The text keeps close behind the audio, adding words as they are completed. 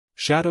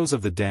Shadows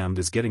of the Damned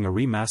is getting a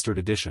remastered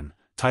edition,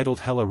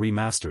 titled Hella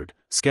Remastered,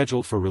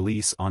 scheduled for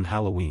release on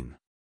Halloween.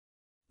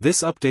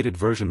 This updated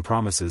version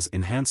promises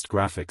enhanced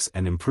graphics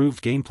and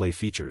improved gameplay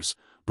features,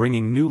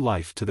 bringing new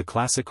life to the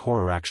classic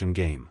horror action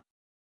game.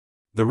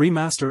 The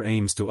remaster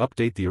aims to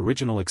update the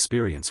original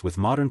experience with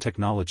modern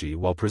technology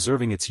while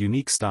preserving its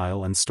unique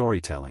style and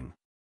storytelling.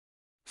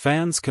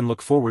 Fans can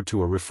look forward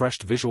to a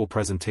refreshed visual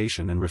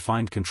presentation and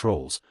refined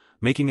controls,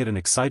 making it an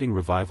exciting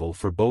revival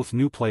for both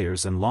new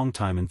players and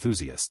longtime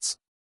enthusiasts.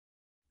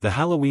 The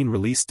Halloween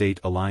release date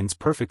aligns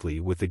perfectly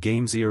with the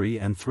game's eerie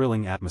and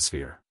thrilling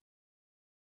atmosphere.